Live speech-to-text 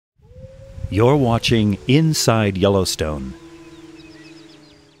You're watching Inside Yellowstone.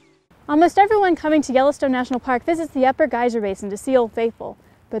 Almost everyone coming to Yellowstone National Park visits the Upper Geyser Basin to see Old Faithful,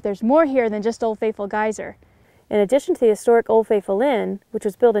 but there's more here than just Old Faithful Geyser. In addition to the historic Old Faithful Inn, which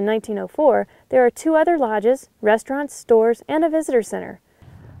was built in 1904, there are 2 other lodges, restaurants, stores, and a visitor center.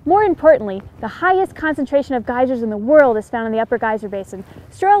 More importantly, the highest concentration of geysers in the world is found in the Upper Geyser Basin.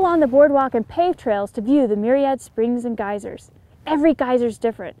 Stroll along the boardwalk and paved trails to view the myriad springs and geysers. Every geyser is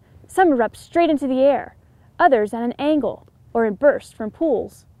different. Some erupt straight into the air, others at an angle, or in bursts from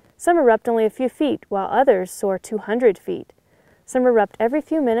pools. Some erupt only a few feet, while others soar 200 feet. Some erupt every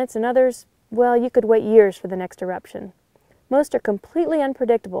few minutes, and others, well, you could wait years for the next eruption. Most are completely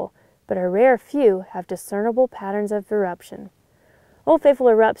unpredictable, but a rare few have discernible patterns of eruption. Old Faithful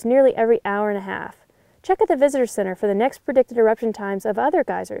erupts nearly every hour and a half. Check at the visitor center for the next predicted eruption times of other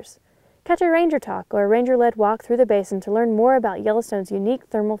geysers. Catch a ranger talk or a ranger-led walk through the basin to learn more about Yellowstone's unique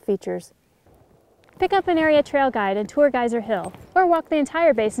thermal features. Pick up an area trail guide and tour Geyser Hill, or walk the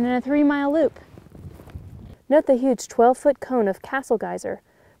entire basin in a 3-mile loop. Note the huge 12-foot cone of Castle Geyser.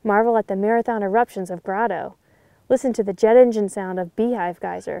 Marvel at the marathon eruptions of Grotto. Listen to the jet engine sound of Beehive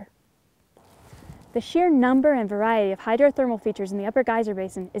Geyser. The sheer number and variety of hydrothermal features in the Upper Geyser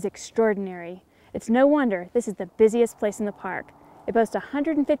Basin is extraordinary. It's no wonder this is the busiest place in the park. It boasts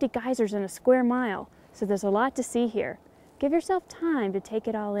 150 geysers in a square mile, so there's a lot to see here. Give yourself time to take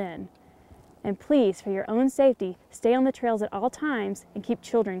it all in. And please, for your own safety, stay on the trails at all times and keep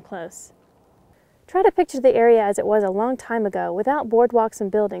children close. Try to picture the area as it was a long time ago, without boardwalks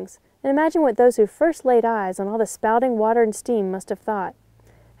and buildings, and imagine what those who first laid eyes on all the spouting water and steam must have thought.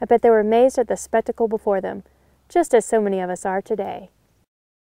 I bet they were amazed at the spectacle before them, just as so many of us are today.